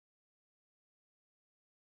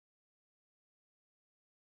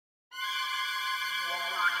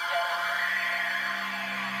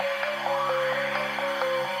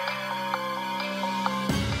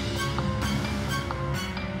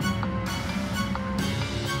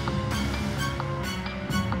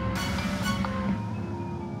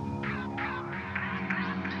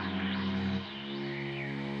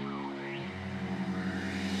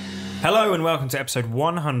Hello and welcome to episode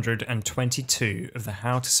 122 of the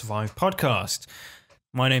How to Survive podcast.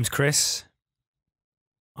 My name's Chris.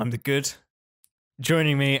 I'm the good.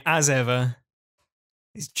 Joining me, as ever,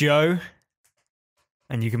 is Joe.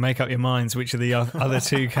 And you can make up your minds which of the other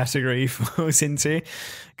two category falls into.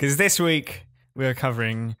 Because this week we are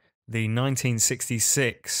covering the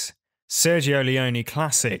 1966 Sergio Leone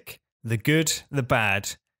classic, The Good, the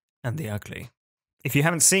Bad, and the Ugly. If you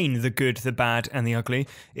haven't seen The Good, the Bad, and the Ugly,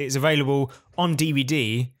 it's available on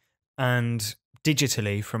DVD and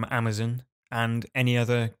digitally from Amazon and any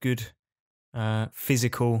other good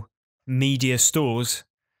physical media stores,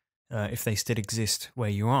 if they still exist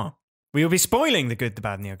where you are. We will be spoiling The Good, the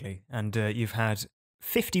Bad, and the Ugly, and you've had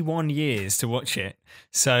 51 years to watch it.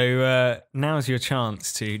 So now's your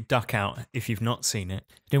chance to duck out if you've not seen it.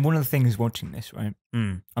 Then one of the things watching this, right?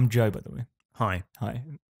 I'm Joe, by the way. Hi.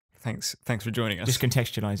 Thanks for joining us. Just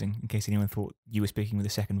contextualising, in case anyone thought you were speaking with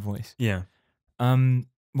a second voice. Yeah. One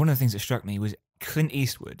of the things that struck me was Clint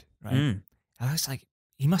Eastwood, right? I was like,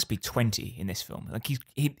 he must be 20 in this film. Like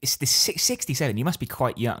it's this 67. He must be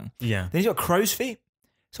quite young. Yeah. Then he's got crow's feet.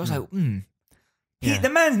 So I was like, Yeah. The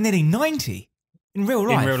man's nearly 90 in real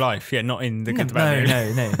life. In real life, yeah, not in The Good, the Bad, and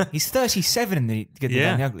the Ugly. No. He's 37 in The Good, the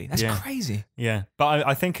Bad, and the Ugly. That's crazy. Yeah. But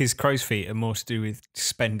I think his crow's feet are more to do with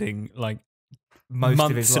spending like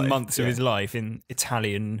Months of his life in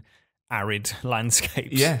Italian arid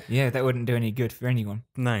landscapes. Yeah, that wouldn't do any good for anyone.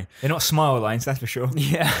 No. They're not smile lines, that's for sure.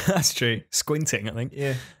 Yeah, that's true. Squinting, I think.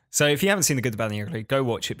 Yeah. So if you haven't seen The Good, the Bad, and the Ugly, go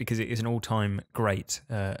watch it because it is an all-time great,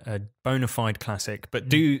 a bona fide classic. But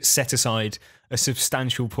do set aside a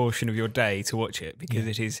substantial portion of your day to watch it because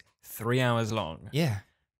it is 3 hours long. Yeah.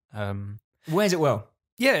 Wears it well.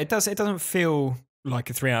 Yeah, it does. It doesn't feel like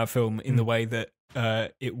a 3 hour film in the way that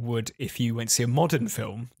it would if you went to see a modern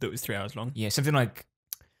film that was 3 hours long. Yeah, something like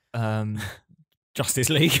Justice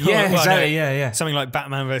League. Yeah, exactly. Yeah. Something like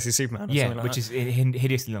Batman versus Superman. Or something like which that. is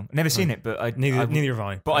hideously long. Never seen it, but Neither have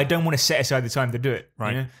I. But I don't want to set aside the time to do it.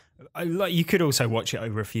 Right. You know? You could also watch it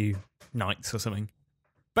over a few nights or something.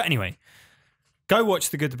 But anyway, go watch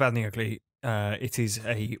The Good, the Bad, and the Ugly. It is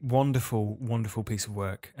a wonderful, wonderful piece of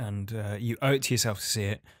work, and you owe it to yourself to see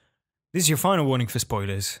it. This is your final warning for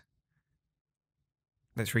spoilers.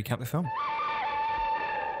 Let's recap the film.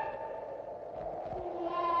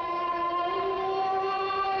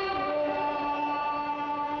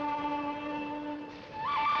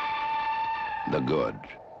 The good,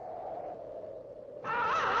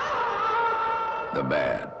 the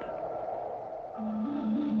bad,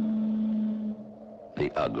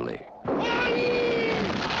 the ugly.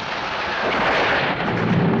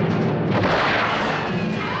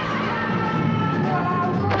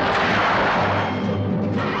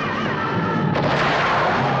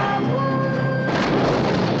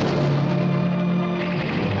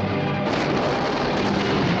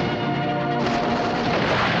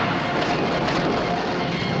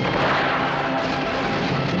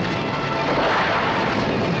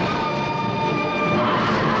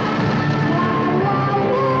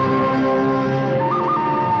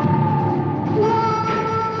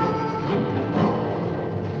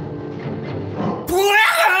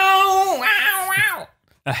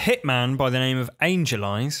 A hitman by the name of Angel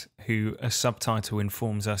Eyes, who a subtitle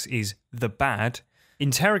informs us is the bad,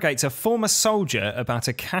 interrogates a former soldier about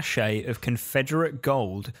a cache of Confederate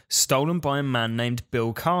gold stolen by a man named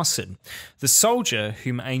Bill Carson. The soldier,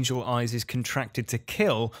 whom Angel Eyes is contracted to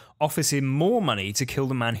kill, offers him more money to kill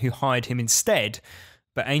the man who hired him instead,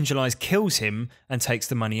 but Angel Eyes kills him and takes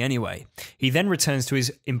the money anyway. He then returns to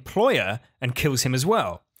his employer and kills him as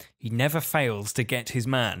well. He never fails to get his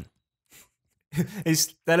man.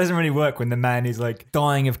 That doesn't really work when the man is like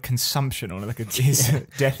dying of consumption on like his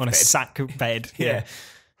deathbed. On a sack bed. Yeah.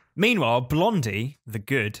 Meanwhile, Blondie, the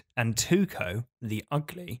good, and Tuco, the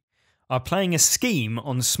ugly, are playing a scheme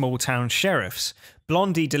on small town sheriffs.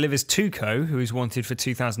 Blondie delivers Tuco, who is wanted for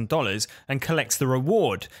 $2,000, and collects the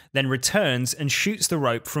reward, then returns and shoots the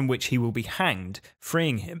rope from which he will be hanged,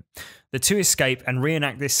 freeing him. The two escape and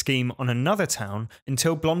reenact this scheme on another town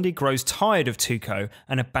until Blondie grows tired of Tuco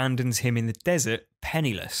and abandons him in the desert,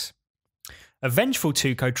 penniless. A vengeful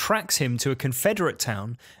Tuco tracks him to a Confederate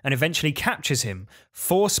town and eventually captures him,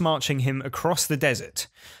 force-marching him across the desert.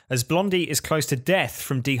 As Blondie is close to death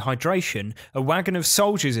from dehydration, a wagon of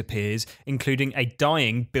soldiers appears, including a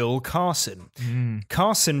dying Bill Carson.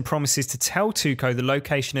 Carson promises to tell Tuco the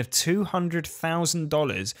location of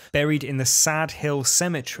 $200,000 buried in the Sad Hill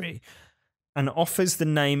Cemetery. and offers the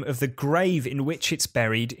name of the grave in which it's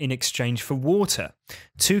buried in exchange for water.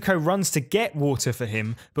 Tuco runs to get water for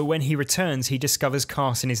him, but when he returns, he discovers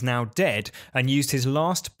Carson is now dead and used his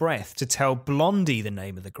last breath to tell Blondie the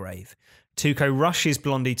name of the grave. Tuco rushes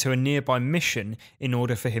Blondie to a nearby mission in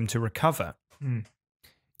order for him to recover.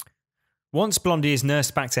 Once Blondie is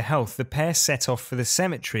nursed back to health, the pair set off for the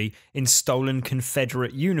cemetery in stolen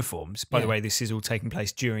Confederate uniforms. By the way, this is all taking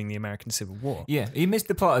place during the American Civil War. Yeah, you missed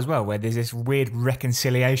the part as well where there's this weird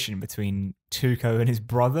reconciliation between Tuco and his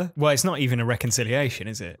brother. Well, it's not even a reconciliation,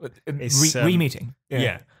 is it? It's re-meeting.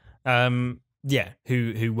 Yeah.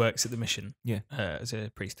 Who works at the mission as a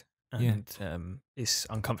priest and is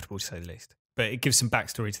uncomfortable to say the least. But it gives some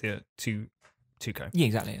backstory to Tuco. Yeah,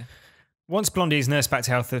 exactly. Yeah. Once Blondie is nursed back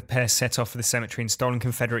to health, the pair set off for the cemetery in stolen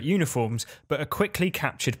Confederate uniforms, but are quickly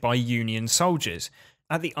captured by Union soldiers.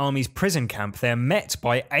 At the Army's prison camp, they are met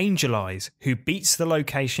by Angel Eyes, who beats the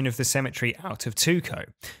location of the cemetery out of Tuco.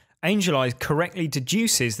 Angel Eyes correctly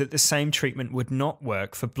deduces that the same treatment would not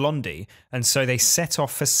work for Blondie, and so they set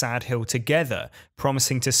off for Sad Hill together,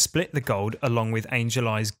 promising to split the gold along with Angel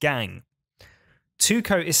Eyes' gang.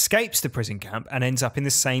 Tuco escapes the prison camp and ends up in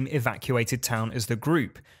the same evacuated town as the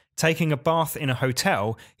group. Taking a bath in a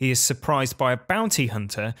hotel, he is surprised by a bounty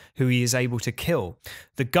hunter who he is able to kill.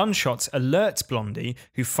 The gunshots alert Blondie,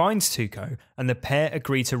 who finds Tuco, and the pair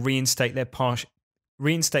agree to reinstate their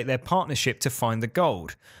partnership to find the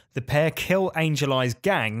gold. The pair kill Angel Eye's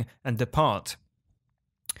gang and depart.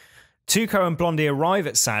 Tuco and Blondie arrive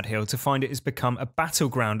at Sad Hill to find it has become a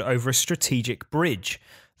battleground over a strategic bridge.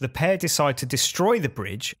 The pair decide to destroy the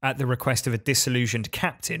bridge at the request of a disillusioned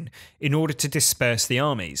captain in order to disperse the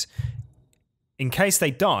armies. In case they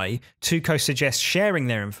die, Tuco suggests sharing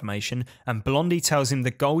their information, and Blondie tells him the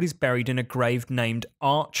gold is buried in a grave named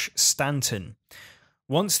Arch Stanton.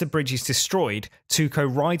 Once the bridge is destroyed, Tuco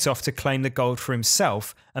rides off to claim the gold for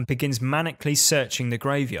himself and begins manically searching the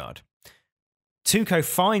graveyard. Tuco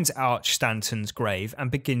finds Arch Stanton's grave and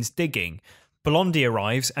begins digging. Blondie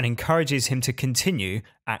arrives and encourages him to continue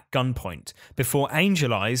at gunpoint, before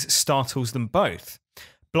Angel Eyes startles them both.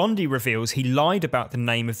 Blondie reveals he lied about the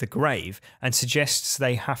name of the grave and suggests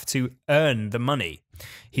they have to earn the money.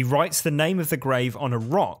 He writes the name of the grave on a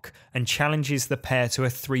rock and challenges the pair to a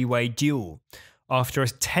three-way duel. After a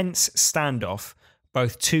tense standoff,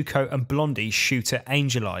 both Tuco and Blondie shoot at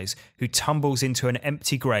Angel Eyes, who tumbles into an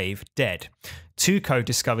empty grave, dead. Tuco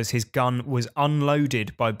discovers his gun was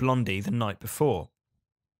unloaded by Blondie the night before.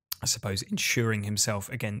 I suppose ensuring himself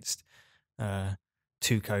against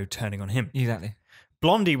Tuco turning on him. Exactly.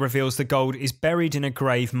 Blondie reveals the gold is buried in a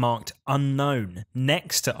grave marked unknown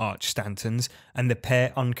next to Arch Stanton's, and the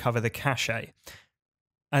pair uncover the cachet.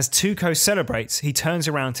 As Tuco celebrates, he turns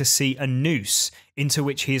around to see a noose into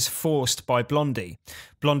which he is forced by Blondie.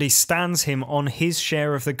 Blondie stands him on his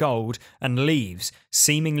share of the gold and leaves,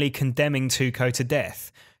 seemingly condemning Tuco to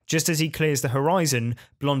death. Just as he clears the horizon,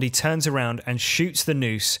 Blondie turns around and shoots the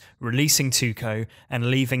noose, releasing Tuco and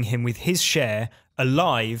leaving him with his share,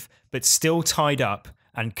 alive but still tied up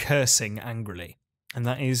and cursing angrily. And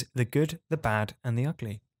that is The Good, the Bad and the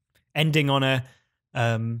Ugly. Ending on a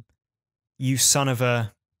you son of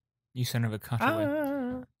a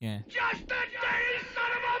cutaway. Yeah. Just a dirty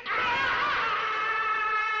son of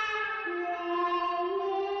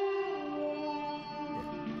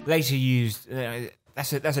a... Later used.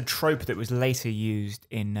 That's a trope that was later used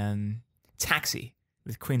in Taxi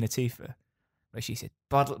with Queen Latifah, where she said,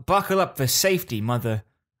 "Buckle up for safety, mother."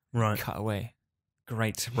 Right. Cut away.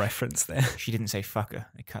 Great reference there. She didn't say fucker.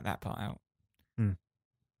 They cut that part out.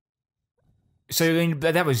 So I mean,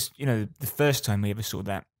 that was the first time we ever saw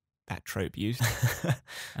that trope used.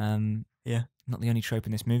 Yeah. Not the only trope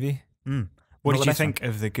in this movie. What did you think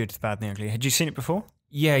of The Good, the Bad and the Ugly? Had you seen it before?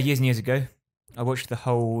 Yeah, years and years ago. I watched the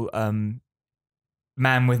whole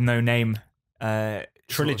Man with No Name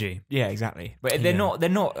trilogy. Yeah, exactly. But they're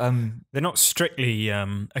not strictly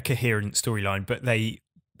a coherent storyline, but they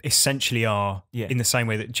essentially are in the same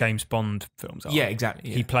way that James Bond films are. Yeah, exactly.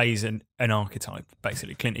 Yeah. He plays an archetype,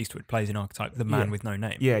 basically. Clint Eastwood plays an archetype, the man with no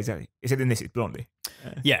name. Yeah, exactly. Except in this, it's Blondie.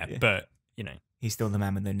 But he's still the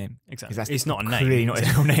man with no name. Exactly. That's it's not a name. Clearly not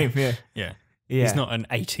his real name. Yeah. Yeah. Yeah. He's not an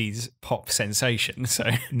 80s pop sensation. So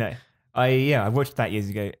no. I watched that years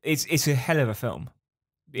ago. It's a hell of a film.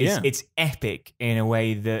 It's epic in a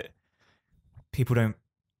way that people don't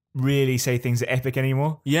really say things are epic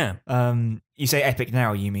anymore. Yeah. You say epic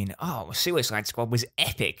now, you mean, Suicide Squad was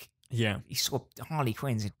epic. Yeah. You saw Harley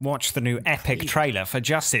Quinn's. Watch the new epic trailer for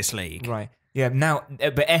Justice League. Right. Yeah. Now,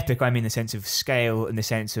 but epic, I mean the sense of scale and the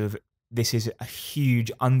sense of this is a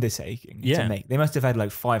huge undertaking Yeah. to make. They must have had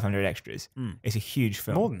like 500 extras. It's a huge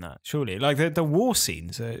film. More than that, surely. Like the war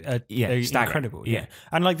scenes are staggering. incredible. Yeah.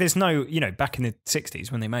 And like there's no, back in the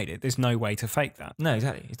 60s when they made it, there's no way to fake that. No,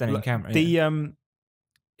 exactly. It's done in camera.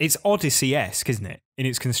 It's Odyssey-esque, isn't it, in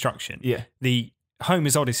its construction? Yeah. The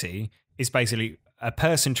Homer's Odyssey is basically a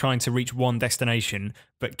person trying to reach one destination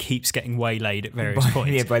but keeps getting waylaid at various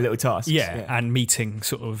points. Yeah, by little tasks. Yeah, and meeting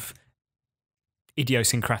sort of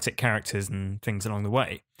idiosyncratic characters and things along the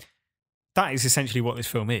way. That is essentially what this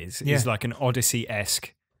film is. Yeah. It's like an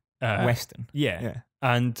Odyssey-esque Western. Yeah.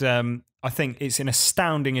 And I think it's an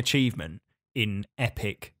astounding achievement in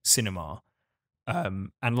epic cinema.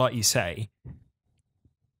 And like you say,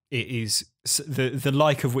 it is the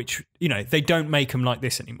like of which, they don't make them like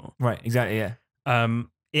this anymore. Right, exactly, yeah.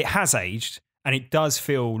 It has aged and it does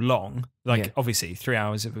feel long. Like, obviously, 3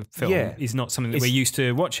 hours of a film is not something that we're used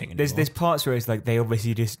to watching anymore. There's parts where it's like they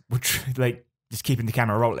obviously just keeping the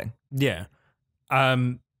camera rolling. Yeah. I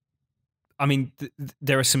mean,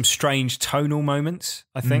 there are some strange tonal moments,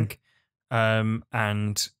 I think.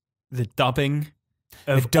 And the dubbing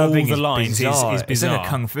of all the lines is bizarre. It's like a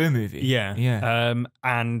kung fu movie. Yeah. Yeah.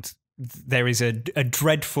 And there is a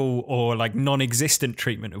dreadful or like non-existent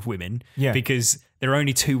treatment of women because there are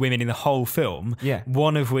only 2 women in the whole film. Yeah.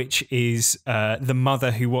 One of which is the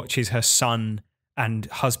mother who watches her son and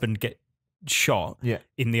husband get shot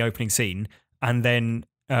in the opening scene, and then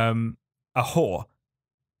a whore.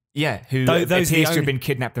 Yeah, who those appears to have been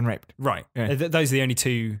kidnapped and raped. Right. Yeah. Those are the only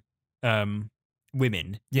 2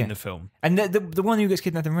 women in the film. And the one who gets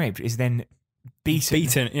kidnapped and raped is then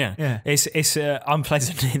beaten. Yeah. It's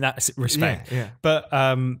unpleasant in that respect. Yeah. But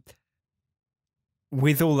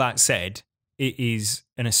with all that said, it is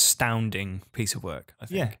an astounding piece of work, I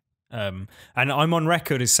think. Yeah. And I'm on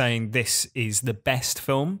record as saying this is the best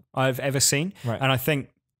film I've ever seen. Right. And I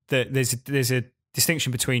think that there's a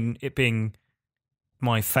distinction between it being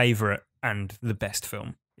my favourite and the best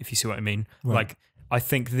film, if you see what I mean. Right. Like, I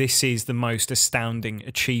think this is the most astounding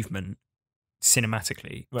achievement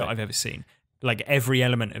cinematically that I've ever seen. Like, every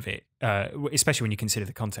element of it, especially when you consider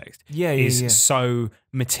the context, is so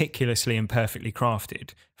meticulously and perfectly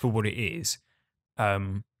crafted for what it is.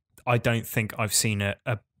 I don't think I've seen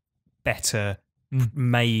a better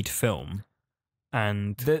made film.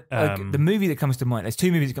 And the movie that comes to mind, there's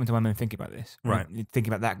 2 movies that come to mind when thinking about this. Right.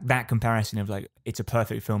 Thinking about that comparison of like, it's a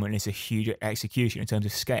perfect film and it's a huge execution in terms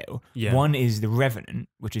of scale. Yeah. One is The Revenant,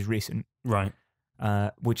 which is recent. Right.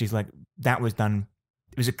 Which is like, that was done,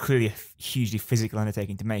 it was clearly a hugely physical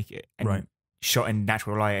undertaking to make it. And shot in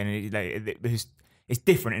natural light, and it's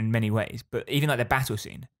different in many ways. But even like the battle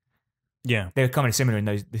scene, they're kind of similar in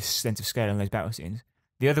this sense of scale in those battle scenes.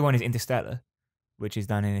 The other one is Interstellar, which is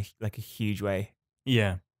done in a huge way.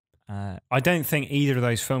 Yeah. I don't think either of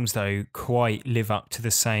those films, though, quite live up to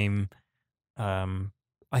the same.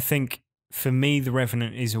 I think for me, The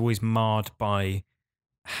Revenant is always marred by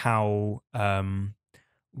how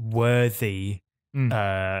worthy it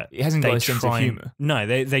hasn't got a sense of humor. No,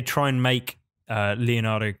 they try and make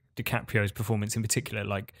Leonardo DiCaprio's performance in particular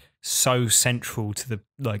like so central to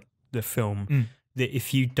the film that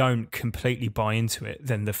if you don't completely buy into it,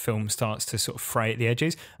 then the film starts to sort of fray at the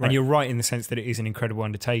edges. Right. And you're right in the sense that it is an incredible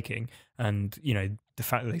undertaking, and the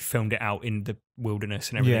fact that they filmed it out in the wilderness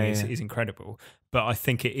and everything is incredible. But I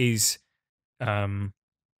think it is. I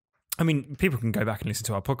mean, people can go back and listen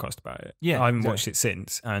to our podcast about it. Yeah, I haven't watched it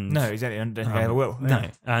since, and no, exactly. I don't think I ever will. No,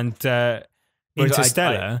 and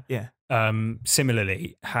Interstellar, I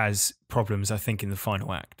similarly has problems. I think in the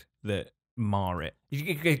final act that mar it.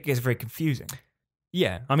 It gets very confusing.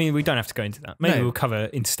 Yeah, I mean, we don't have to go into that. Maybe we'll cover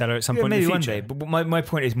Interstellar at some point in the future. Maybe one day. But my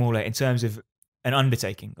point is more like in terms of an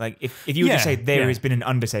undertaking. Like if you were to say there has been an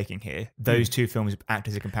undertaking here, those 2 films act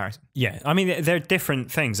as a comparison. Yeah, I mean, they're different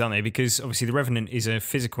things, aren't they? Because obviously The Revenant is a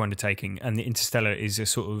physical undertaking and the Interstellar is a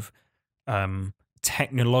sort of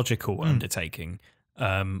technological undertaking.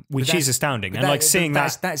 Which is astounding, and like seeing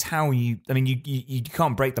that's how you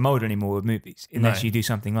can't break the mold anymore with movies unless you do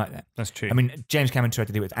something like that. That's true. I mean, James Cameron tried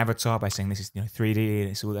to do it with Avatar by saying this is 3D and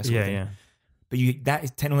it's all that sort of thing.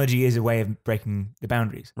 But technology is a way of breaking the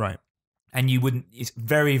boundaries, right? And it's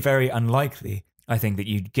very, very unlikely, I think, that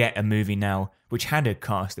you'd get a movie now which had a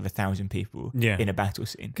cast of 1,000 people in a battle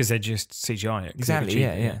scene because they're just CGI it. Exactly.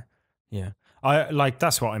 Yeah. I like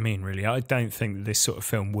that's what I mean. Really, I don't think that this sort of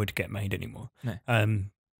film would get made anymore. No.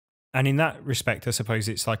 And in that respect, I suppose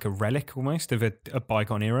it's like a relic almost of a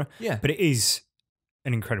bygone era. Yeah. But it is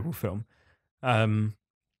an incredible film. I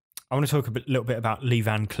want to talk a little bit about Lee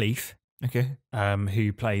Van Cleef, okay,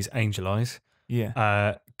 who plays Angel Eyes.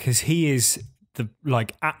 Yeah. Because he is the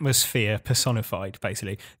like atmosphere personified.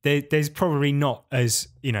 Basically, there's probably not as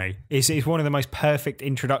it's one of the most perfect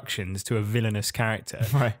introductions to a villainous character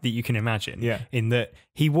Right. that you can imagine. Yeah. In that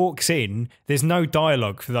he walks in, there's no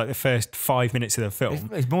dialogue for like the first 5 minutes of the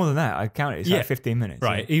film. It's more than that. I counted. It's like 15 minutes.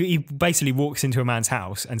 Right. Yeah. He basically walks into a man's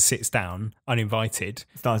house and sits down uninvited.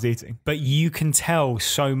 Starts eating. But you can tell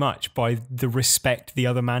so much by the respect the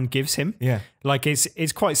other man gives him. Yeah. Like it's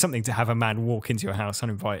quite something to have a man walk into your house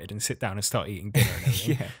uninvited and sit down and start eating dinner and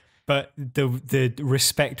everything. Yeah. But the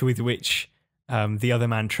respect with which the other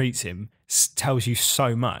man treats him tells you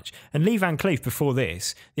so much. And Lee Van Cleef before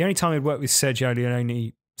this, the only time he'd worked with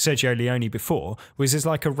Sergio Leone before was as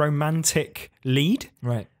like a romantic lead.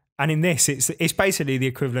 Right. And in this, it's basically the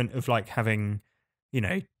equivalent of like having,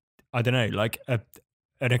 I don't know, like an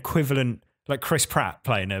equivalent, like Chris Pratt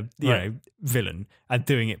playing a villain and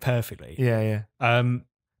doing it perfectly. Yeah. Yeah.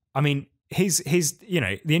 I mean, his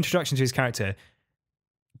the introduction to his character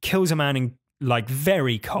kills a man in like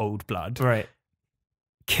very cold blood. Right.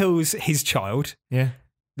 Kills his child. Yeah.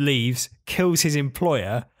 Leaves. Kills his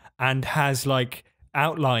employer, and has like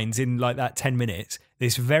outlines in like that 10 minutes.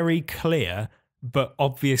 This very clear but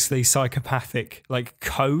obviously psychopathic like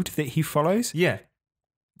code that he follows. Yeah.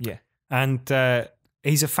 Yeah. And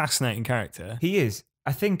he's a fascinating character. He is.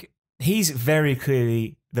 I think he's very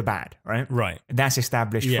clearly the bad, right? Right. That's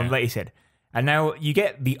established Yeah. from, like you said. And now you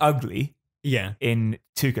get the ugly Yeah. in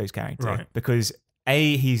Tuco's character. Right. Because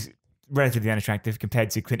he's relatively unattractive compared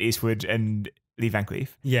to Clint Eastwood and Lee Van Cleef.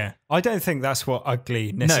 Yeah. I don't think that's what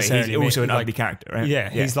ugly necessarily No, he's also an like, ugly character, right? Yeah.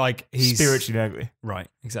 He's spiritually ugly. Right.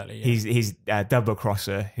 Exactly. Yeah. He's a double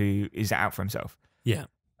crosser who is out for himself. Yeah.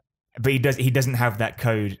 But he doesn't have that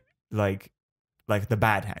code like the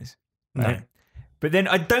bad has. Right? No. But then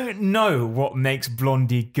I don't know what makes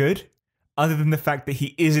Blondie good, other than the fact that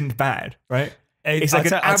he isn't bad, right? It's like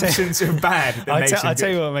an absence of bad that makes him good. I'll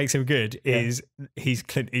tell you what makes him good is he's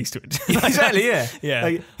Clint Eastwood. Exactly, yeah. Yeah.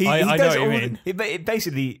 Like, he I does know what you all mean. it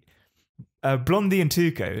basically, Blondie and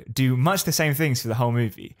Tuco do much the same things for the whole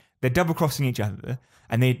movie. They're double crossing each other,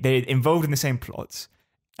 and they're involved in the same plots,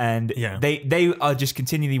 and Yeah. they are just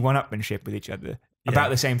continually one-upmanship with each other about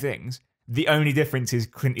the same things. The only difference is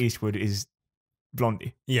Clint Eastwood is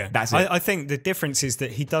Blondie. Yeah. That's it. I think the difference is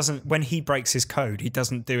that he doesn't, when he breaks his code, he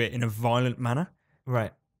doesn't do it in a violent manner.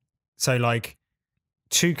 Right. So like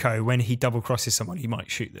Tuco, when he double crosses someone, he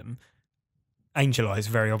might shoot them. Angel Eyes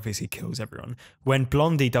very obviously kills everyone. When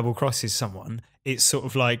Blondie double crosses someone, it's sort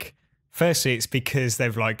of like, firstly, it's because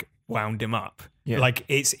they've like wound him up. Yeah. Like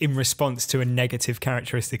it's in response to a negative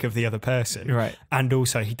characteristic of the other person. Right. And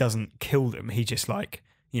also he doesn't kill them. He just like,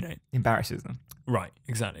 Embarrasses them. right,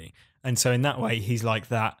 exactly. And so in that way, he's like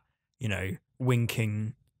that,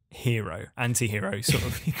 winking hero, anti-hero sort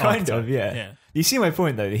of. Kind of, yeah. Yeah. You see my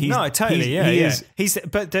point, though? No, totally, he yeah. is.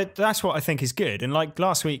 But that's what I think is good. And like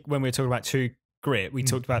last week when we were talking about True Grit, we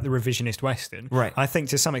talked about the revisionist Western. Right. I think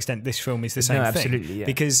to some extent this film is the same thing. Absolutely, yeah.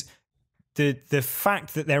 Because the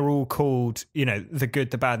fact that they're all called, the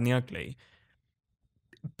good, the bad, and the ugly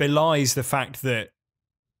belies the fact that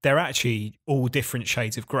they're actually all different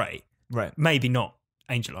shades of grey. Right. Maybe not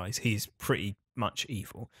Angel Eyes. He's pretty much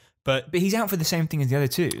evil. But he's out for the same thing as the other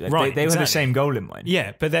two. Like, Right, They have the exactly. same goal in mind.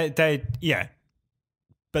 yeah, but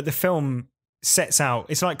but the film sets out,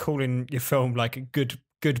 it's like calling your film like good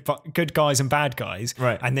guys and bad guys.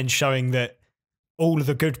 Right. And then showing that all of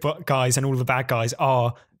the good guys and all of the bad guys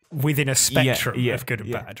are within a spectrum of good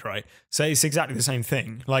and bad, right? So it's exactly the same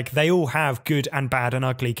thing. Like they all have good and bad and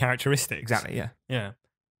ugly characteristics. Exactly, yeah. Yeah.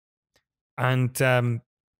 And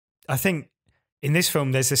I think in this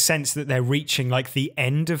film, there's a sense that they're reaching like the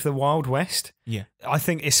end of the Wild West. Yeah. I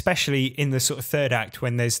think especially in the sort of third act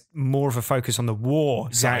when there's more of a focus on the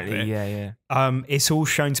war side of Exactly, it, yeah. it's all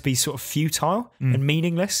shown to be sort of futile and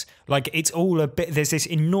meaningless. Like it's all a bit, there's this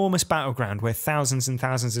enormous battleground where thousands and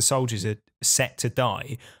thousands of soldiers are set to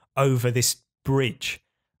die over this bridge.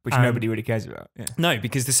 Which nobody really cares about. Yeah. No,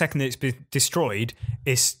 because the second that it's been destroyed,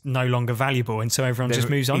 it's no longer valuable. And so everyone just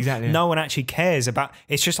moves on. Exactly, yeah. No one actually cares about,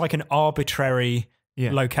 it's just like an arbitrary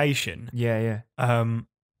location. Yeah. And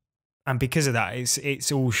because of that,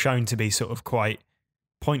 it's all shown to be sort of quite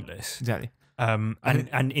pointless. Exactly.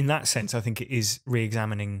 And in that sense, I think it is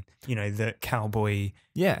re-examining, the cowboy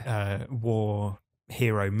war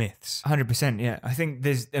hero myths. 100%, yeah. I think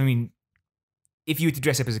if you were to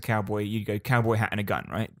dress up as a cowboy, you'd go cowboy hat and a gun,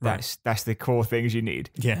 right? That's the core things you need.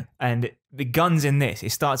 Yeah. And the guns in this,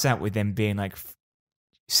 it starts out with them being like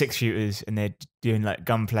 6 shooters and they're doing like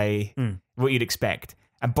gunplay, what you'd expect.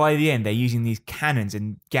 And by the end, they're using these cannons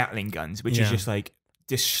and Gatling guns, which is just like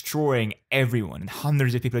destroying everyone, and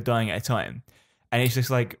hundreds of people are dying at a time. And it's just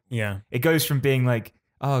like, it goes from being like,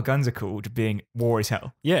 oh, guns are cool to being war is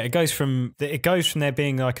hell. Yeah, it goes from there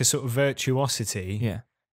being like a sort of virtuosity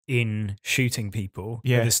in shooting people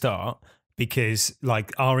at the start, because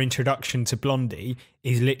like our introduction to Blondie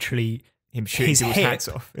is literally him shooting his hats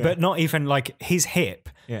off. But not even like his hip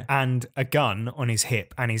and a gun on his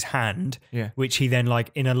hip and his hand, which he then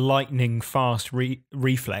like in a lightning fast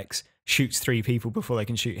reflex shoots 3 people before they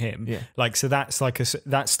can shoot him. Yeah. Like, so that's like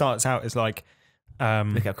that starts out as like,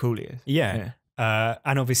 look how cool he is. Yeah.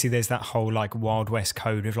 And obviously there's that whole like Wild West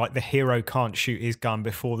code of like the hero can't shoot his gun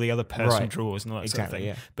before the other person draws and all that sort of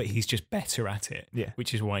thing. But he's just better at it,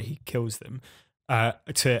 which is why he kills them.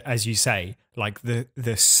 To, as you say, like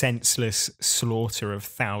the senseless slaughter of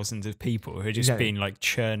thousands of people who are just being like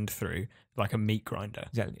churned through like a meat grinder.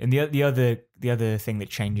 Exactly. And the other thing that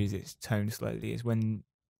changes its tone slightly is when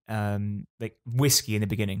like whiskey in the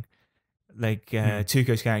beginning. Like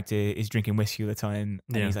Tuco's character is drinking whiskey all the time,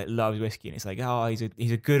 and he's like loves whiskey, and it's like, oh,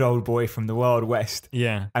 he's a good old boy from the Wild West.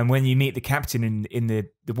 Yeah. And when you meet the captain in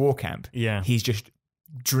the war camp, he's just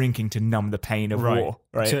drinking to numb the pain of war,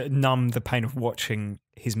 right? To numb the pain of watching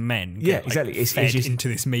his men exactly. It's just into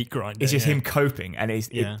this meat grinder. It's just him coping, and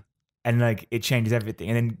and like it changes everything.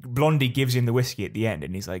 And then Blondie gives him the whiskey at the end,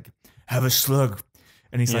 and he's like, have a slug,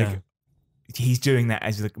 and he's like, he's doing that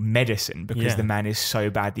as like medicine because the man is so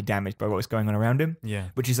badly damaged by what's going on around him. Yeah,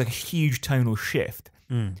 which is like a huge tonal shift.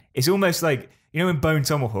 It's almost like, you know, when Bone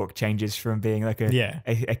Tomahawk changes from being like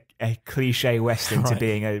a cliche western to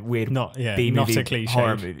being a weird B-movie not a cliche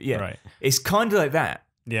horror movie. Yeah, right. It's kind of like that.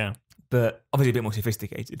 Yeah, but obviously a bit more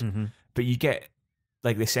sophisticated. Mm-hmm. But you get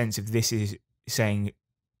like the sense of this is saying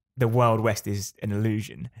the Wild West is an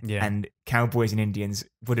illusion, and cowboys and Indians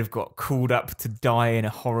would have got called up to die in a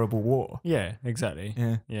horrible war. Yeah, exactly.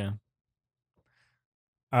 Yeah.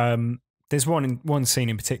 There's one scene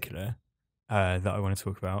in particular that I want to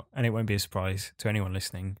talk about, and it won't be a surprise to anyone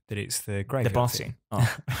listening that it's the graveyard the boss scene.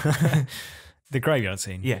 Oh. The graveyard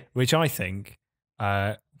scene. Yeah, which I think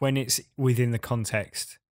when it's within the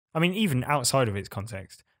context, I mean, even outside of its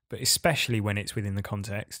context, but especially when it's within the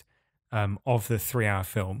context of the 3-hour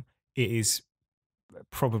film, it is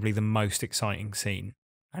probably the most exciting scene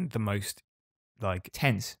and the most like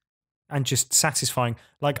tense and just satisfying.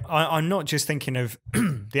 Like I'm not just thinking of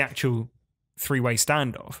the actual 3-way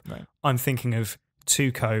standoff. Right. I'm thinking of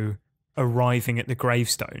Tuco arriving at the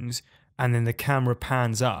gravestones, and then the camera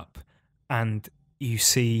pans up and you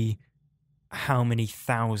see how many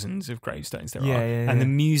thousands of gravestones there are. And the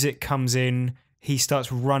music comes in. He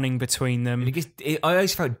starts running between them. I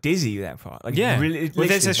always felt dizzy that part. Like, really, well,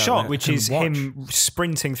 there's a shot which is him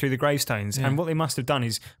sprinting through the gravestones, and what they must have done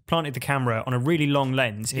is planted the camera on a really long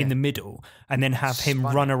lens in the middle, and then have him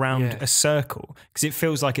run around a circle, because it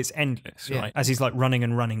feels like it's endless, right? As he's like running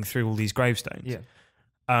and running through all these gravestones. Yeah.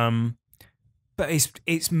 But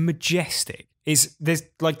it's majestic. There's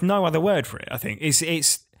like no other word for it. I think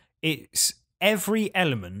it's every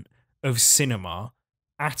element of cinema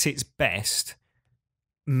at its best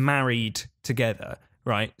married together,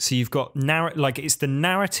 right? So you've got like it's the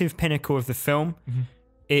narrative pinnacle of the film. Mm-hmm.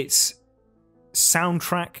 It's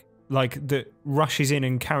soundtrack like that rushes in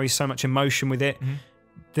and carries so much emotion with it. Mm-hmm.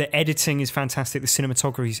 The editing is fantastic. The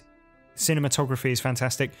cinematography is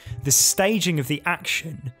fantastic. The staging of the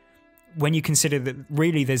action, when you consider that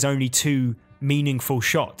really there's only 2 meaningful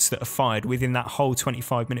shots that are fired within that whole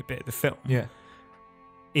 25-minute bit of the film,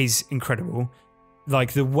 is incredible.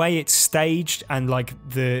 Like the way it's staged and like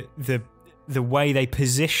the way they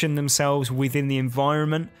position themselves within the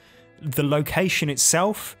environment, the location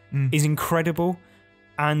itself is incredible,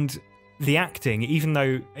 and the acting, even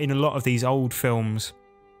though in a lot of these old films,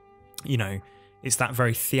 you know, it's that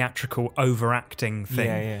very theatrical overacting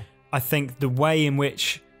thing. I think the way in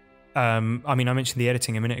which, I mean, I mentioned the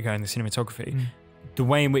editing a minute ago and the cinematography. The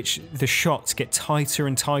way in which the shots get tighter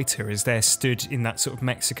and tighter as they're stood in that sort of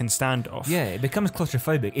Mexican standoff. Yeah, it becomes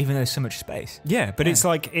claustrophobic, even though there's so much space. Yeah, but it's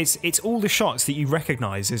like it's all the shots that you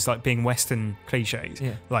recognise as like being Western cliches.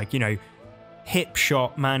 Yeah. Like, you know, hip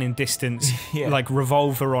shot, man in distance, like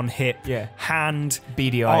revolver on hip, hand,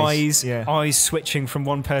 beady eyes, eyes switching from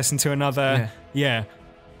one person to another. Yeah.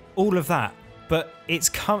 All of that. But it's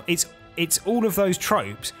all of those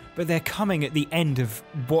tropes, but they're coming at the end of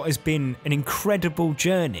what has been an incredible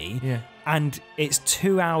journey, and it's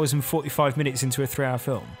 2 hours and 45 minutes into a 3-hour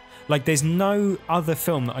film. Like, there's no other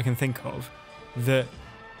film that I can think of that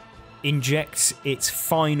injects its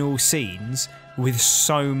final scenes with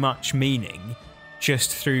so much meaning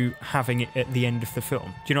just through having it at the end of the film.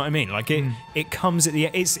 Do you know what I mean? Like, it comes at the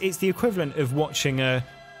it's the equivalent of watching a,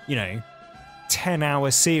 you know,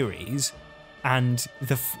 10-hour series and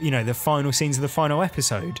the final scenes of the final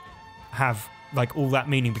episode have like all that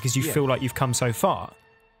meaning because you feel like you've come so far.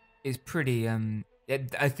 It's pretty.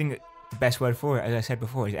 I think the best word for it, as I said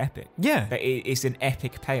before, is epic. Yeah, it's an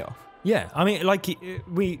epic payoff. Yeah, I mean, like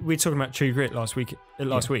we were talking about True Grit last week.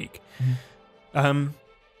 Mm-hmm.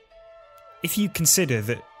 If you consider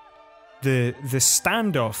that the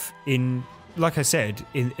standoff in, like I said,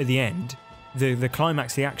 at the end, the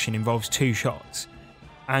climax of the action involves 2 shots,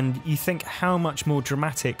 and you think how much more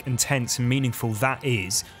dramatic and tense and meaningful that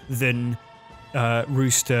is than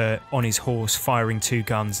Rooster on his horse firing 2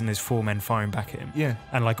 guns and there's 4 men firing back at him. Yeah,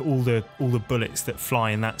 and like all the bullets that fly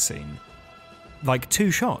in that scene. Like 2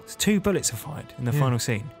 shots, 2 bullets are fired in the final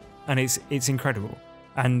scene, and it's incredible.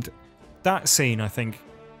 And that scene, I think,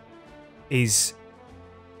 is,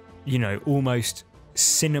 almost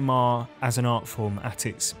cinema as an art form at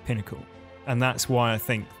its pinnacle. And that's why I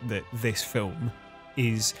think that this film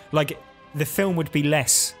is like, the film would be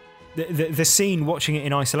less. The scene, watching it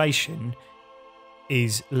in isolation,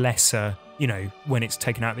 is lesser, when it's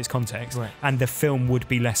taken out of its context, right. And the film would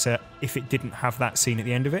be lesser if it didn't have that scene at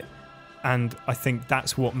the end of it. And I think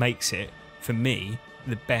that's what makes it, for me,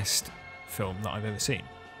 the best film that I've ever seen.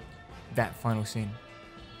 That final scene.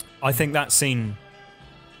 I think that scene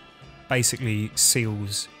basically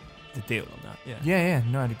seals the deal on that. Yeah. Yeah.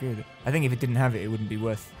 No, I'd agree with it. I think if it didn't have it, it wouldn't be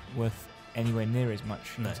worth anywhere near as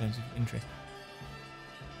much in terms of interest.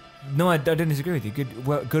 No, I don't disagree with you.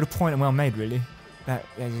 Good point and well made, really. That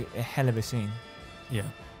is a hell of a scene. Yeah.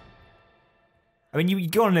 I mean, you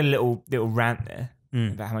go on a little rant there.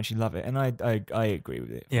 About how much you love it, and I agree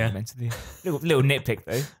with it fundamentally. little nitpick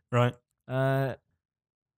though. Right.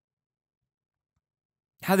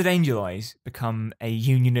 How did Angel Eyes become a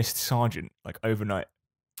unionist sergeant like overnight?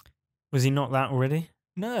 Was he not that already?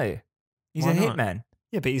 No, he's Why a not? hitman.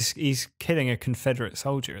 Yeah, but he's killing a Confederate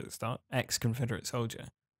soldier at the start, ex-Confederate soldier.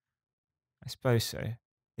 I suppose so.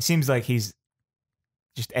 It seems like he's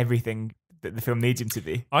just everything that the film needs him to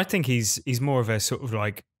be. I think he's more of a sort of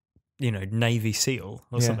like, Navy SEAL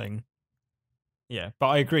or something. Yeah, but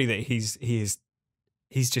I agree that he's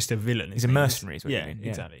just a villain. He's a mercenary. Is what you mean.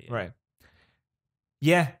 Exactly. Yeah. Right.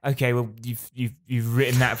 Yeah. Okay. Well, you've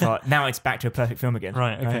written that part. Now it's back to a perfect film again.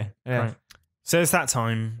 Right. Okay. Right? Yeah. Right. So it's that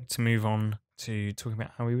time to move on to talking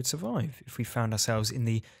about how we would survive if we found ourselves in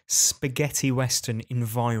the spaghetti western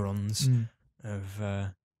environs of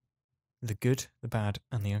the good, the bad,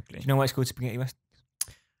 and the ugly. Do you know why it's called spaghetti western?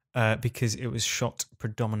 Because it was shot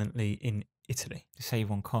predominantly in Italy. To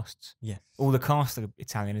save on costs. Yes. All the cast are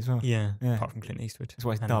Italian as well. Yeah. Apart from Clint Eastwood. That's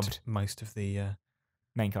why it's and dubbed. Most of the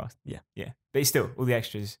main cast. Yeah. Yeah. But it's still, all the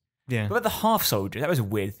extras. Yeah. What about the half soldier? That was a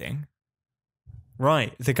weird thing.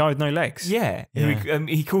 Right. The guy with no legs. Yeah.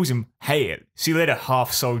 He calls him, "Hey, see you later,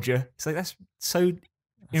 half soldier." It's like, that's so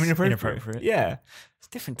inappropriate. Yeah. It's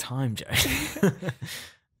a different time, Joe.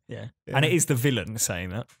 Yeah. And it is the villain saying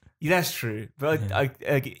that. Yeah, that's true, but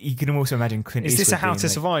you can also imagine Clint Eastwood. Is this a How to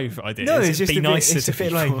Survive idea? No, it's just be nicer it's to a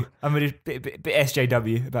bit people? like I'm a bit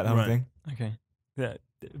SJW about the whole thing. Okay, yeah,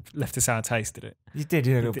 left a sour taste, did it? You did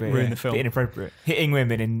a little bit. Ruin the film. Bit inappropriate, hitting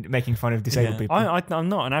women and making fun of disabled people. I'm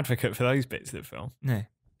not an advocate for those bits of the film. No, if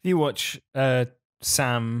you watch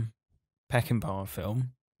Sam Peckinpah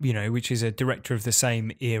film, which is a director of the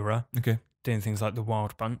same era, doing things like The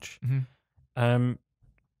Wild Bunch. Mm-hmm.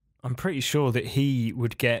 I'm pretty sure that he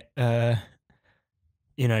would get, there's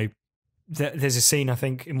a scene, I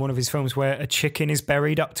think, in one of his films where a chicken is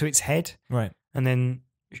buried up to its head. Right. And then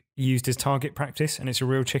used as target practice, and it's a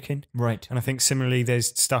real chicken. Right. And I think similarly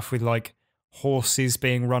there's stuff with like horses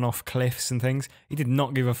being run off cliffs and things. He did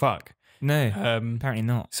not give a fuck. No, apparently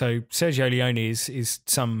not. So Sergio Leone is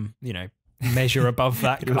some, measure above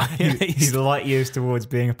that guy. He's light years towards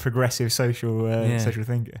being a progressive social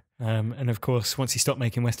thinker. And of course, once he stopped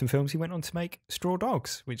making Western films, he went on to make Straw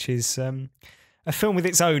Dogs, which is a film with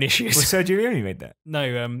its own issues. Well, Sergio Leone made that?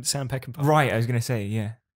 No, Sam Peckinpah. Right, I was going to say,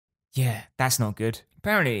 yeah. Yeah, that's not good.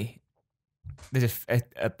 Apparently, there's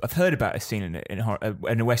I've heard about a scene in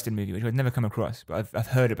a Western movie, which I've never come across, but I've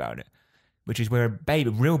heard about it, which is where a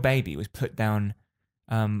real baby was put down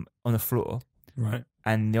on the floor. Right.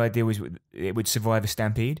 And the idea was it would survive a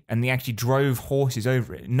stampede, and they actually drove horses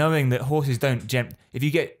over it, knowing that horses don't jump. If you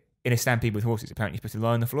get in a stampede with horses, apparently you're supposed to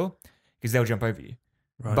lie on the floor because they'll jump over you.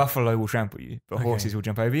 Right. Buffalo will trample you, but horses will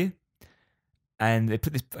jump over you. And they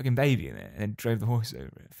put this fucking baby in there and then drove the horses over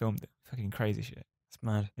it, filmed it. Fucking crazy shit. It's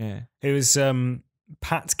mad. Yeah. It was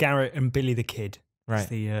Pat Garrett and Billy the Kid.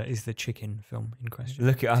 Right. Is the chicken film in question.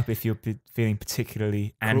 Look it up if you're feeling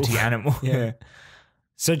particularly anti-animal. Yeah.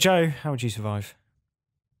 So, Joe, how would you survive?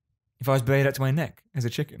 If I was buried up to my neck as a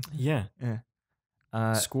chicken? Yeah. Yeah.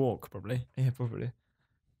 Squawk, probably. Yeah, probably.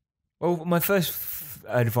 Well, my first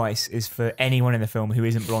advice is for anyone in the film who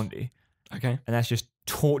isn't Blondie, Okay. and that's just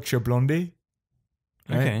torture Blondie.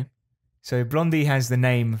 Right? Okay. So Blondie has the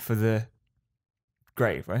name for the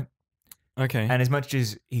grave, right? Okay. And as much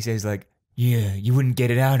as he says like, "Yeah, you wouldn't get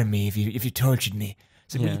it out of me if you tortured me,"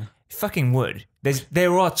 so Yeah. you fucking would.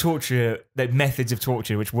 There are methods of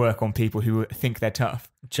torture which work on people who think they're tough.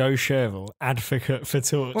 Joe Sherville, advocate for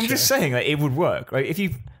torture. Well, I'm just saying that it would work, right? If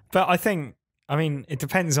you, But I mean, it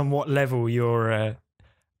depends on what level you're,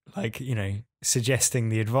 suggesting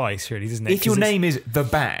the advice, really, doesn't it? if your name is the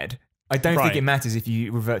bad, I don't think Right. it matters if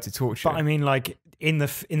you revert to torture. But I mean, like in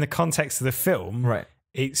the context of the film, right?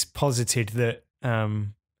 it's posited that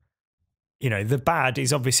the bad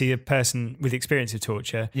is obviously a person with experience of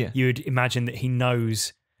torture. Yeah. You would imagine that he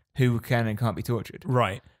knows Who can and can't be tortured?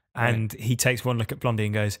 right, and he takes one look at Blondie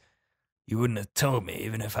and goes, "You wouldn't have told me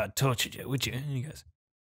even if I'd tortured you, would you?" And he goes,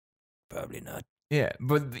 "Probably not." Yeah,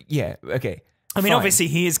 but yeah, okay. I mean, Fine. obviously,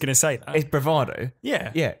 he is going to say that. It's bravado.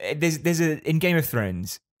 Yeah. Yeah, there's in Game of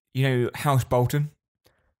Thrones, you know, House Bolton.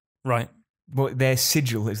 Right. Well, their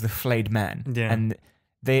sigil is the flayed man. Yeah. And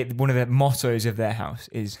one of the mottos of their house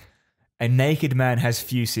is a naked man has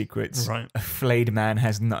few secrets, Right. a flayed man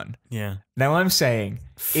has none. Yeah. Now I'm saying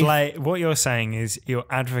What you're saying is you're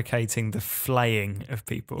advocating the flaying of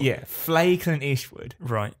people. flay Clint Eastwood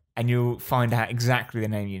Right. and you'll find out exactly the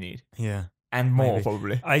name you need. Yeah. And more, Maybe.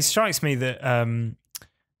 probably. It strikes me that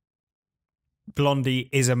Blondie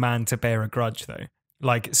is a man to bear a grudge, though.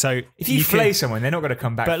 Like, so If you flay someone, they're not going to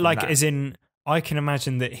come back but from like, that. as in, I can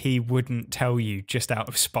imagine that he wouldn't tell you just out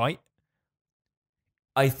of spite.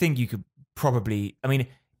 I think you could probably... I mean,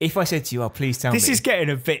 if I said to you, please tell me... This is getting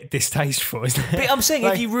a bit distasteful, isn't it? But I'm saying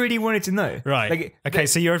Like- if you really wanted to know. Right. Like, Okay,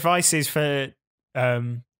 so your advice is for...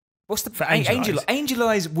 what's the... For Angel Angel Eyes. Angel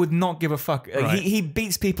Eyes would not give a fuck. Like, Right. he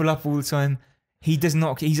beats people up all the time. He does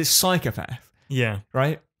not... He's a psychopath, yeah.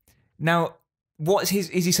 right? Now, what's his...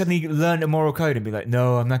 Is he suddenly learned a moral code and be like,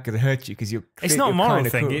 no, I'm not going to hurt you because you're... It's not a moral kinda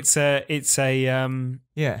thing. cool. It's a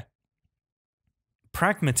Yeah.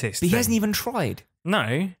 pragmatist But he thing. hasn't even tried.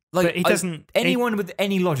 No. Like, but he doesn't... Anyone with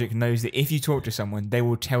any logic knows that if you talk to someone, they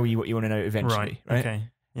will tell you what you want to know eventually, right? Okay.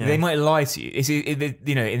 Yeah. They might lie to you.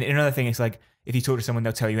 In another thing, it's like if you talk to someone,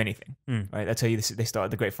 they'll tell you anything, right? They'll tell you they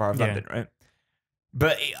started the Great Fire of Yeah. London, right?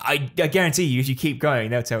 But I guarantee you, if you keep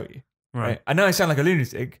going, they'll tell you. Right. I know I sound like a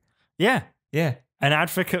lunatic. Yeah. Yeah. An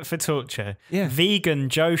advocate for torture. Yeah. Vegan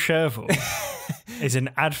Joe Sherville is an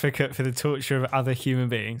advocate for the torture of other human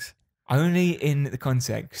beings. Only in the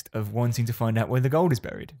context of wanting to find out where the gold is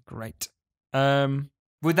buried. Great.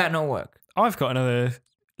 Would that not work? I've got another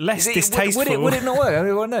less distasteful. Would it not work?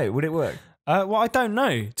 I want to know. Would it work? Well, I don't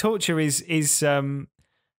know. Torture is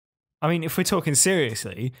I mean, if we're talking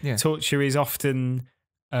seriously, Yeah. torture is often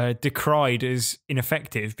decried as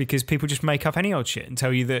ineffective because people just make up any old shit and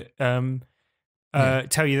tell you that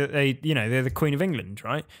they're the Queen of England,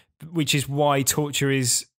 right? Which is why torture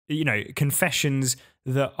is, confessions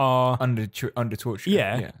that are Under torture.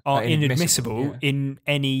 are Like, inadmissible yeah. in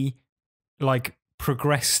any like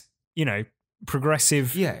progressive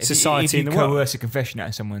society if you in the world. coerce a confession out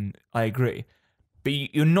of someone, I agree. But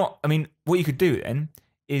you're not... I mean, what you could do then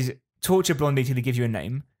is torture Blondie till he gives you a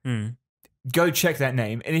name, go check that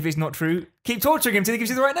name, and if it's not true, keep torturing him till he gives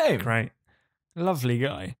you the right name. Great. Lovely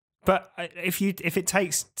guy. But if it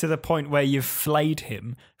takes to the point where you've flayed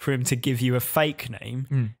him for him to give you a fake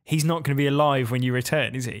name, he's not going to be alive when you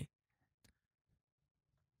return, is he?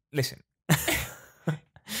 Listen.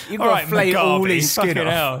 You've All got right, to flay all his skin fucking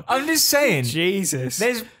off. hell. I'm just saying. Jesus.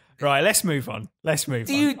 Right, let's move on.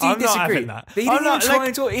 Do you I'm disagree? not having that. He didn't even try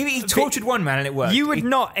and talk. He tortured one man and it worked. You would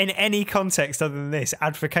not, in any context other than this,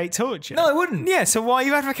 advocate torture. No, I wouldn't. Yeah, so why are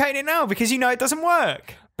you advocating it now? Because you know it doesn't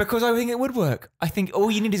work. Because I think it would work. I think all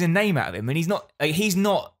you need is a name out of him, and he's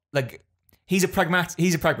a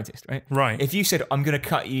pragmatist, right? Right. If you said, I'm going to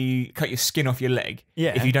cut your skin off your leg,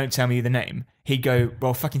 Yeah. if you don't tell me the name, he'd go,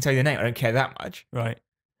 well, fucking tell you the name. I don't care that much. Right.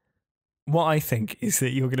 What I think is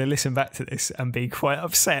that you're going to listen back to this and be quite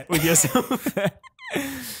upset with yourself.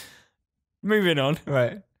 Moving on.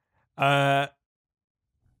 Right. I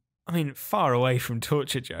mean, far away from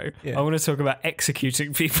torture, Joe. Yeah. I want to talk about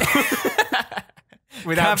executing people.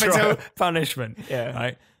 Without Capital trial. punishment. Yeah.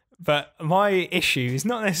 Right. But my issue is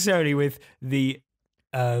not necessarily with the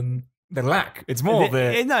The lack. It's more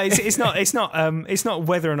the... no, it's not. It's not. It's not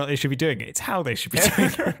whether or not they should be doing it. It's how they should be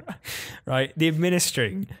doing it. Right. The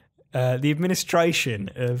administration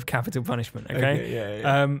of capital punishment. Okay.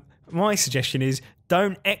 yeah. My suggestion is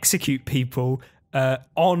don't execute people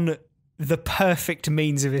on the perfect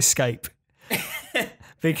means of escape.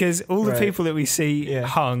 because all the Right. people that we see Yeah.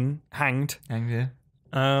 hanged, Yeah.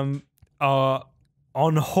 are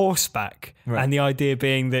on horseback, Right. and the idea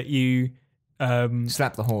being that you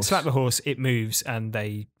Slap the horse. slap the horse, it moves, and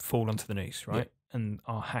they fall onto the noose, right, and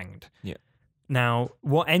are hanged. Yeah. Now,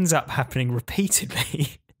 what ends up happening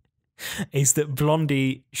repeatedly is that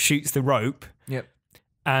Blondie shoots the rope, Yep.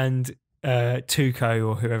 and Tuco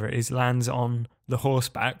or whoever it is lands on the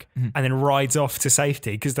horseback Mhm. and then rides off to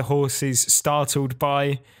safety because the horse is startled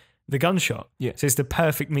by the gunshot. Yeah. So it's the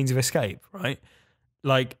perfect means of escape, right?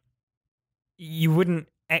 Like, you wouldn't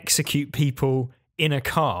execute people in a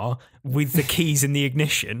car with the keys in the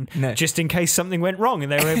ignition No. just in case something went wrong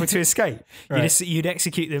and they were able to escape. Right. You'd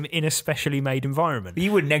execute them in a specially made environment. But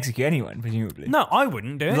you wouldn't execute anyone, presumably. No, I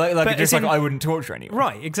wouldn't do it. Like But just as like in- I wouldn't torture anyone.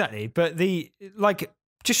 right, exactly. But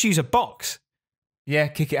just use a box. Yeah,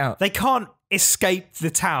 kick it out. They can't escape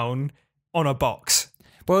the town on a box.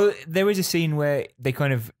 Well, there is a scene where they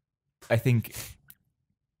kind of, I think,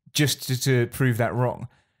 just to prove that wrong,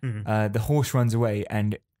 the horse runs away,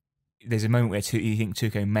 and there's a moment where you think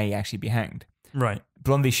Tuco may actually be hanged. Right.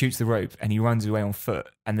 Blondie shoots the rope, and he runs away on foot,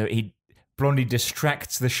 and Blondie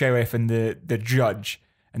distracts the sheriff and the judge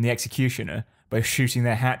and the executioner by shooting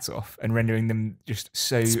their hats off and rendering them just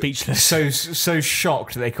so Speechless. so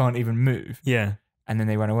shocked that they can't even move, Yeah. and then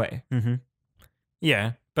they run away. Mm-hmm.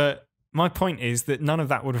 Yeah. But my point is that none of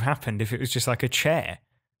that would have happened if it was just like a chair.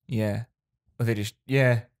 Yeah, or they just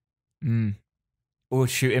or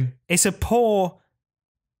shoot him. It's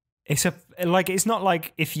not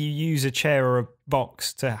like if you use a chair or a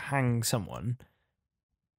box to hang someone,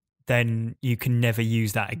 then you can never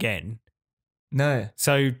use that again. No,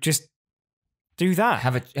 So just do that.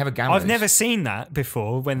 have a gallows. I've never seen that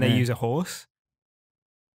before when they Yeah. use a horse.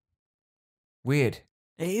 Weird.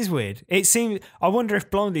 It is weird. It seems. I wonder if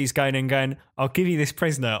Blondie's going, I'll give you this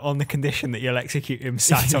prisoner on the condition that you'll execute him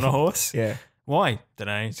sat on a horse. Yeah. Why? Don't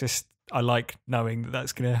know. It's just, I like knowing that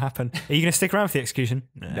that's going to happen. Are you going to stick around for the execution?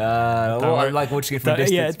 No. I worry. like watching it from a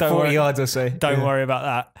Don't- yeah, distance. don't 40 worry. yards or so. Don't Yeah. worry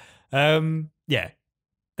about that. Yeah.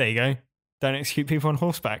 There you go. Don't execute people on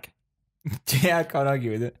horseback. Yeah, I can't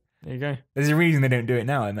argue with it. There you go. There's a reason they don't do it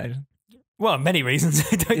now, I imagine. Well, many reasons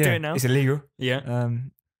they don't do Yeah, it now. It's illegal. Yeah.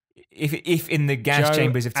 If in the gas Joe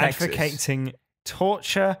chambers of Texas. advocating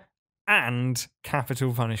torture and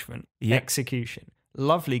capital punishment. Yep. Execution.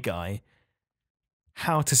 Lovely guy.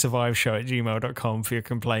 HowToSurviveShow@gmail.com for your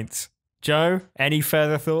complaints. Joe, any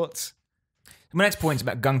further thoughts? My next point's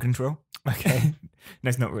about gun control. Okay. No,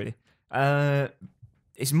 it's not really.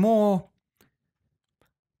 It's more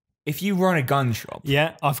if you run a gun shop.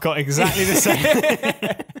 Yeah, I've got exactly the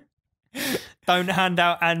same. Don't hand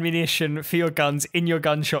out ammunition for your guns in your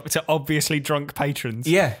gun shop to obviously drunk patrons.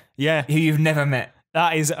 Yeah. Yeah. Who you've never met.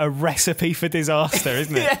 That is a recipe for disaster,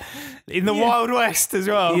 isn't it? Yeah. In the Yeah. Wild West as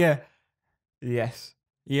well. Yeah. Yes.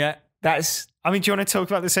 Yeah. That's I mean, do you want to talk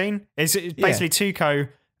about the scene? It's basically Tuco.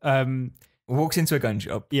 walks into a gun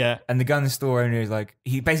shop. Yeah. And the gun store owner is like,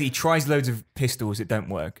 he basically tries loads of pistols that don't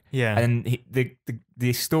work. Yeah. And then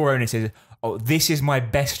the store owner says, "Oh, this is my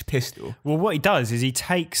best pistol." Well, what he does is he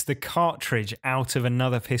takes the cartridge out of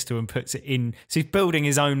another pistol and puts it in. So he's building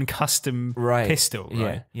his own custom pistol,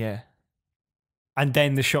 right? Yeah. And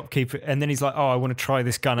then the shopkeeper, and then he's like, "Oh, I want to try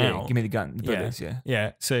this gun Yeah. out. Give me the gun, the bullets. Yeah.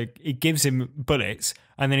 Yeah. So he gives him bullets,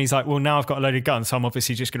 and then he's like, "Well, now I've got a loaded gun, so I'm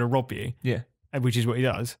obviously just going to rob you," Yeah. which is what he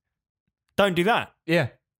does. Don't do that. Yeah.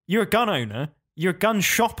 You're a gun owner. You're a gun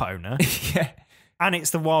shop owner, Yeah. and it's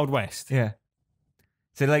the Wild West. Yeah.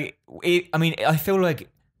 So like, I feel like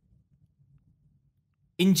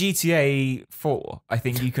in GTA 4, I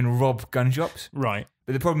think you can rob gun shops, Right.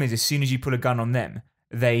 but the problem is, as soon as you put a gun on them,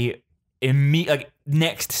 they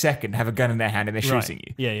next second have a gun in their hand and they're shooting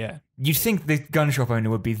you. Yeah. Yeah. You'd think the gun shop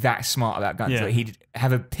owner would be that smart about guns. Yeah. Like he'd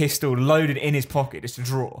have a pistol loaded in his pocket just to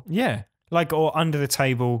draw. Yeah. Like, or under the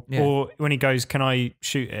table, Yeah. or when he goes, "Can I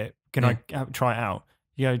shoot it? Can I try it out?"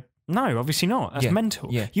 You go, "No, obviously not. That's Yeah. mental."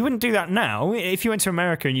 Yeah. You wouldn't do that now. If you went to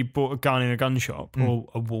America and you bought a gun in a gun shop or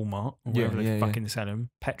a Walmart or Yeah, wherever they yeah, fucking sell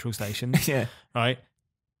them, petrol stations, Yeah. right?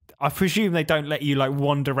 I presume they don't let you like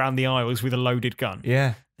wander around the aisles with a loaded gun.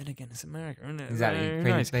 Yeah. Then again, it's America, isn't it? Exactly. Who Crazy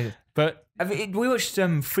knows? places. But We watched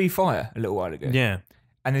Free Fire a little while ago. yeah.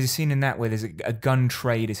 And there's a scene in that where there's a gun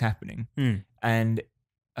trade is happening. Mm. And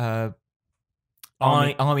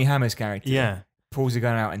Army- Army Hammer's character Yeah. pulls a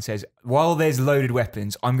gun out and says, "While there's loaded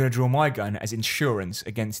weapons, I'm going to draw my gun as insurance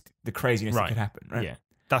against the craziness that Right. could happen." Right? Yeah.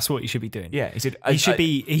 That's what you should be doing. Yeah. He said,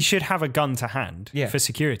 He should have a gun to hand Yeah. for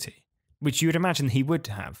security, which you would imagine he would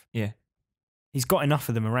have. Yeah. He's got enough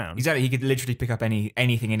of them around. Exactly. He could literally pick up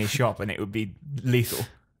anything in his shop and it would be lethal.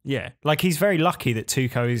 Yeah, like he's very lucky that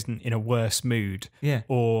Tuco isn't in a worse mood. Yeah.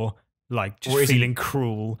 Or like just Or feeling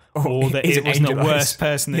cruel, or or that it isn't wasn't a angelised. worse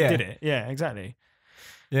person that Yeah. did it. Yeah, exactly.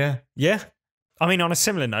 Yeah. Yeah. I mean, on a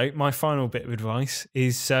similar note, my final bit of advice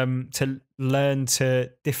is to learn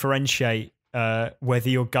to differentiate whether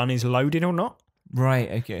your gun is loaded or not.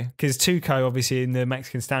 Right. Okay. Because Tuco, obviously, in the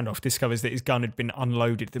Mexican standoff, discovers that his gun had been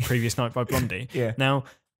unloaded the previous night by Blondie. Yeah. Now,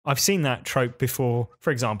 I've seen that trope before,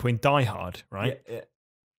 for example, in Die Hard, right?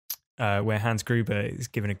 Yeah. Where Hans Gruber is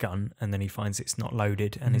given a gun and then he finds it's not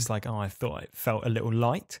loaded and it's like, oh, I thought it felt a little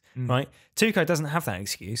light, right? Tuco doesn't have that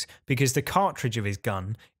excuse because the cartridge of his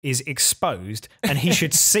gun is exposed and he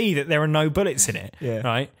should see that there are no bullets in it,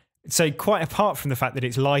 right? So quite apart from the fact that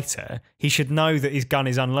it's lighter, he should know that his gun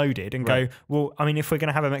is unloaded and go, well, I mean, if we're going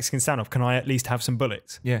to have a Mexican standoff, can I at least have some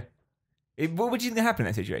bullets? Yeah. What would you think happen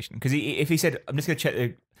in that situation? Because if he said, I'm just going to check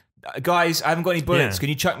the... Guys, I haven't got any bullets. Yeah. Can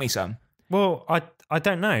you chuck me some? Well, I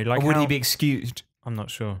don't know. Like, or would he be excused? I'm not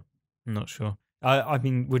sure. I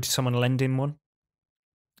mean, would someone lend him one?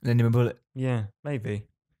 Lend him a bullet? Yeah, maybe.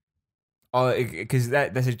 Oh, because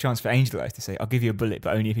there's a chance for Angel Eyes to say, I'll give you a bullet,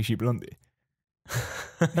 but only if you shoot Blondie.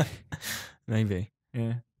 Maybe.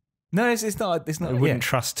 Yeah. No, it's not. It's not. I wouldn't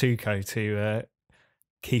trust Tuco to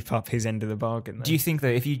keep up his end of the bargain. Though. Do you think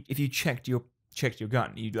that if you checked your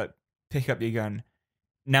gun, you'd like pick up your gun?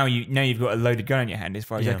 Now you've got a loaded gun in your hand, as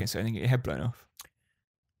far as you're concerned, and get your head blown off.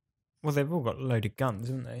 Well, they've all got loaded guns,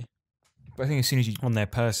 haven't they? But I think as soon as you on their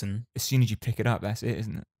person, as soon as you pick it up, that's it,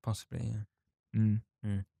 isn't it? Possibly, yeah.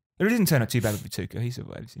 It didn't turn out too bad with Tuco. He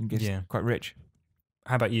survives and gets quite rich.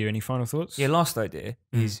 How about you? Any final thoughts? Yeah, last idea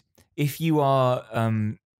is if you are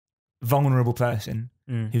vulnerable person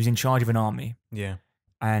who's in charge of an army,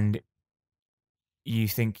 and you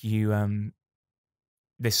think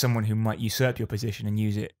there's someone who might usurp your position and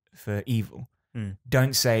use it for evil,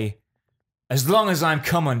 don't say, as long as I'm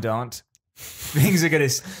commandant, things are gonna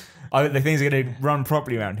run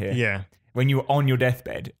properly around here. Yeah. When you're on your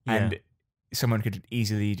deathbed and someone could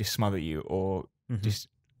easily just smother you or just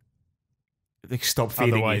like stop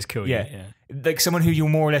feeding otherwise you. Kill you. Yeah. Like someone who you're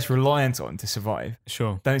more or less reliant on to survive.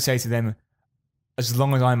 Sure. Don't say to them, as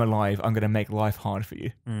long as I'm alive, I'm going to make life hard for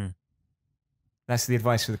you. That's the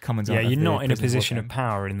advice for the commandant. Yeah, you're not in a position of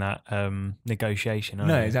power in that negotiation. Are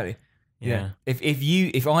No, you? exactly. Yeah.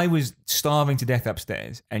 If I was starving to death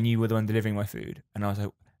upstairs and you were the one delivering my food, and I was like,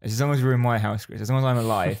 as long as we're in my house, Chris, as long as I'm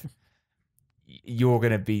alive, I'm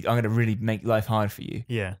gonna really make life hard for you.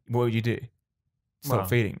 Yeah. What would you do? Stop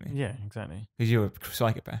feeding me. Yeah, exactly. Because you're a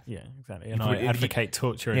psychopath. Yeah, exactly. And I advocate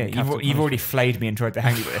torture. Yeah, you've already flayed me and tried to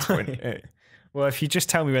hang me at this point. Well, if you just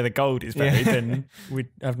tell me where the gold is buried, then we'd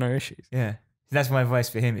have no issues. Yeah. That's my advice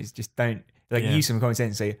for him: is just don't use some common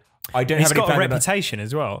sense and say, I don't have any plan. He's got a reputation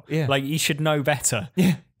as well. Yeah. Like, you should know better.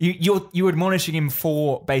 Yeah. You're admonishing him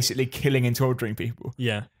for basically killing and torturing people.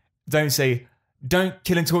 Yeah. Don't say, don't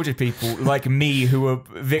kill and torture people like me who are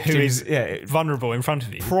victims. Who is vulnerable in front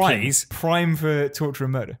of you. Prime for torture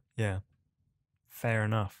and murder. Yeah. Fair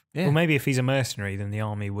enough. Yeah. Well, maybe if he's a mercenary, then the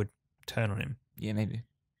army would turn on him. Yeah, maybe.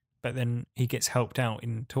 But then he gets helped out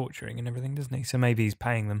in torturing and everything, doesn't he? So maybe he's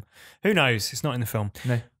paying them. Who knows? It's not in the film.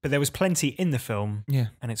 No. But there was plenty in the film. Yeah.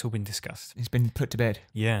 And it's all been discussed. It's been put to bed.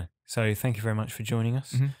 Yeah. So thank you very much for joining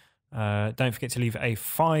us. Don't forget to leave a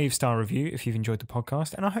 5-star review if you've enjoyed the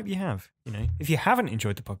podcast. And I hope you have. If you haven't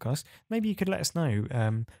enjoyed the podcast, maybe you could let us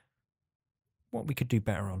know what we could do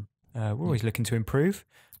better on. We're always looking to improve.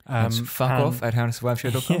 Fuck off at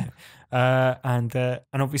HowToSurviveShow.com. Yeah. And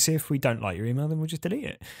obviously, if we don't like your email, then we'll just delete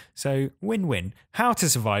it. So win-win.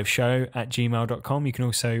 HowToSurviveShow@gmail.com. You can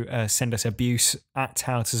also send us abuse at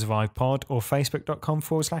HowToSurvivePod or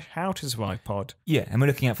Facebook.com/HowToSurvivePod. Yeah, and we're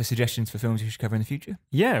looking out for suggestions for films we should cover in the future.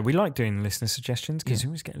 Yeah, we like doing listener suggestions because we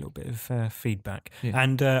always get a little bit of feedback. Yeah.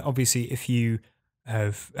 And obviously, if you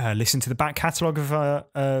have listened to the back catalogue of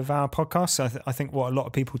our podcasts, I think what a lot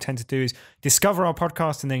of people tend to do is discover our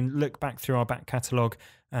podcast and then look back through our back catalogue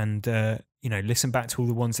and listen back to all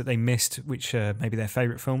the ones that they missed, which maybe their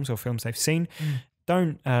favourite films or films they've seen.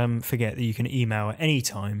 Don't forget that you can email at any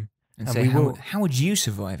time and say, how would you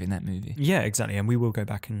survive in that movie? Yeah, exactly. And we will go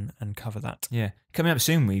back and cover that. Yeah. Coming up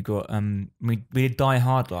soon, we've got we did Die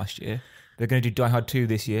Hard last year. They're going to do Die Hard 2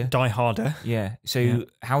 this year. Die Harder. Yeah. So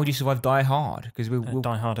how would you survive Die Hard? Because we'll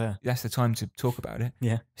Die Harder. That's the time to talk about it.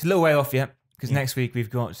 Yeah. It's a little way off yet, because next week we've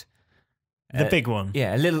got the big one.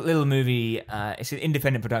 Yeah, a little movie. It's an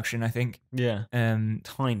independent production, I think. Yeah.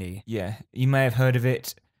 Tiny. Yeah. You may have heard of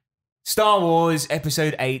it. Star Wars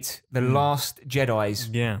Episode 8, The Last Jedis.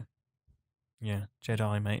 Yeah. Yeah.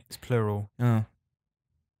 Jedi, mate. It's plural. Oh.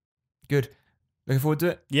 Good. Looking forward to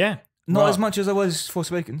it? Yeah. Not as much as I was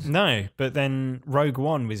Force Awakens. No, but then Rogue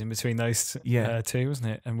One was in between those Yeah. two, wasn't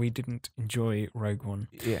it? And we didn't enjoy Rogue One.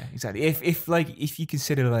 Yeah, exactly. If you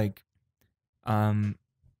consider like, on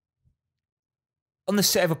the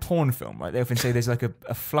set of a porn film, right? They often say there's like a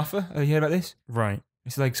fluffer. Have you heard about this? Right.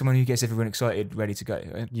 It's like someone who gets everyone excited, ready to go.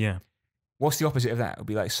 Right? Yeah. What's the opposite of that? It would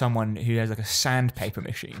be like someone who has like a sandpaper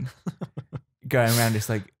machine going around just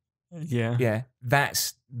like, Yeah. yeah,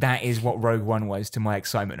 that is what Rogue One was to my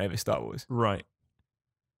excitement over Star Wars. Right.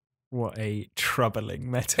 What a troubling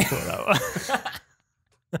metaphor that was.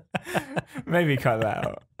 Maybe cut that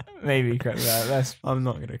out. Maybe cut that out. That's I'm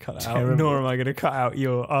not going to cut that out, terrible. nor am I going to cut out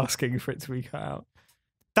your asking for it to be cut out.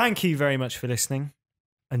 Thank you very much for listening.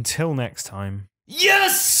 Until next time. You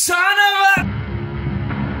son of